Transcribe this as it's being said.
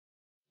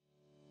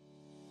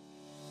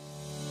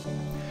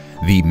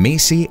The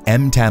MESI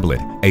M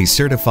tablet, a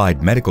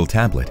certified medical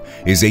tablet,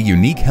 is a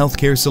unique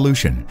healthcare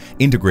solution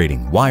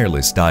integrating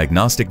wireless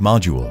diagnostic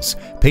modules,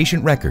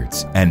 patient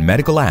records, and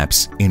medical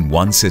apps in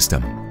one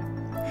system.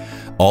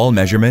 All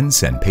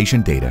measurements and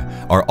patient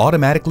data are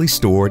automatically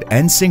stored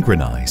and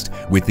synchronized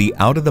with the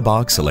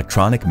out-of-the-box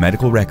electronic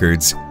medical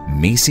records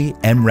MESI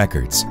M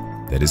Records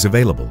that is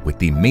available with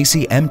the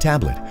MESI M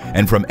tablet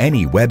and from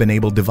any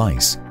web-enabled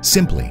device,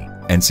 simply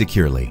and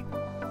securely.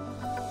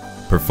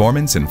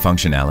 Performance and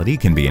functionality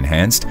can be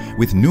enhanced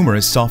with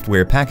numerous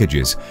software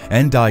packages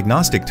and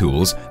diagnostic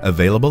tools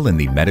available in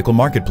the medical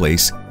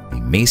marketplace, the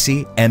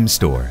MESI M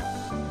Store.